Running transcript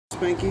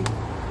Spanky?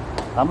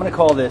 I'm gonna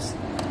call this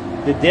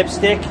the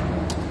dipstick.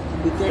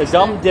 The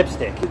dumb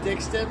dipstick. The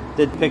dipstick?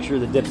 The picture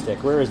of the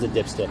dipstick. Where is the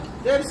dipstick?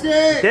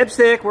 Dipstick!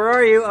 Dipstick, where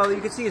are you? Oh,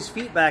 you can see his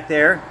feet back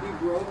there.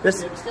 He broke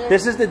This, the dipstick?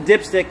 this is the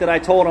dipstick that I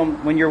told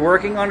him when you're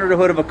working under the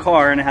hood of a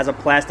car and it has a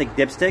plastic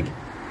dipstick,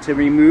 to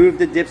remove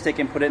the dipstick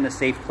and put it in a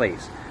safe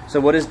place. So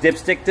what does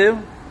dipstick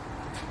do?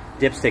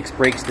 Dipstick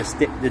breaks the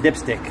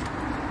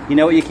dipstick. You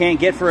know what you can't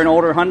get for an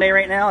older Hyundai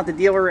right now at the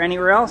dealer or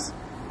anywhere else?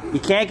 You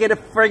can't get a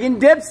friggin'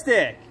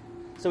 dipstick.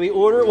 So we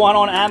ordered one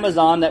on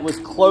Amazon that was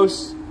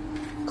close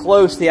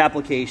to the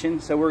application,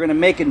 so we're gonna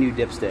make a new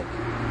dipstick.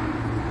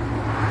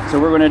 So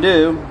we're gonna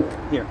do,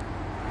 here,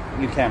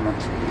 new camera.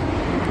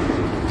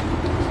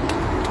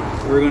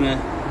 We're gonna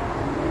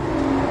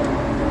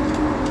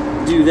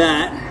do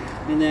that,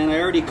 and then I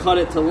already cut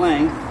it to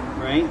length,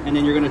 right? And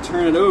then you're gonna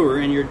turn it over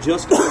and you're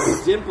just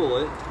gonna dimple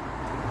it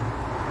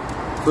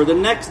for the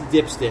next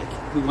dipstick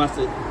who wants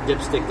to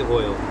dipstick the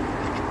oil.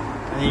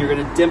 And then you're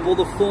gonna dimple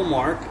the full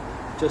mark,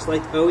 just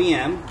like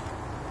OEM.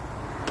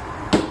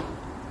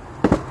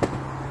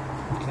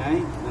 Okay,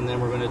 and then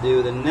we're going to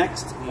do the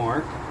next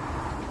mark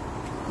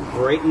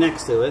right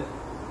next to it.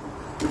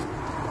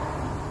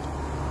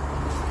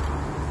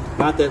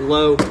 Not that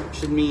low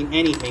should mean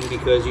anything,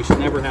 because you should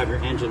never have your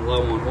engine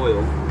low on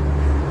oil.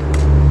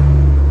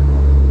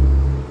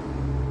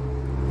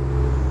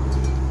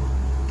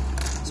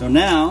 So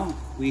now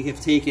we have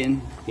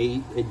taken a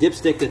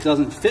dipstick that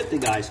doesn't fit the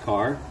guy's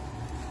car,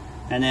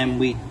 and then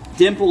we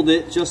dimpled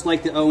it just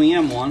like the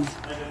OEM one,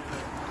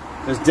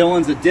 because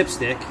Dylan's a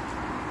dipstick.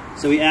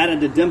 So we added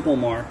the dimple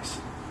marks.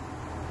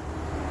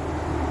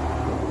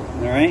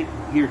 Alright,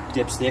 here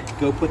dipstick,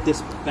 go put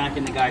this back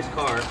in the guy's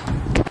car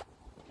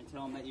and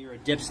tell him that you're a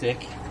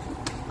dipstick.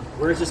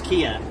 Where's his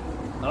key at?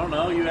 I don't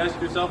know, you ask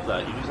yourself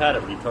that. You just had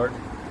it, retard.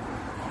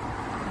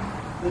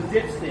 The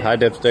dipstick. Hi,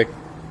 dipstick.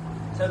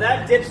 So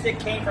that dipstick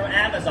came from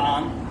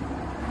Amazon,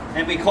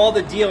 and we called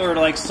the dealer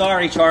like,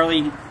 sorry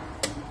Charlie,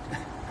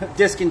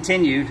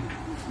 discontinued,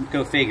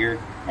 go figure.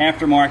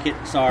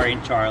 Aftermarket, sorry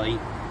Charlie.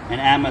 And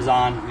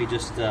Amazon, we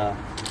just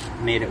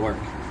made it work.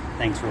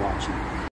 Thanks for watching.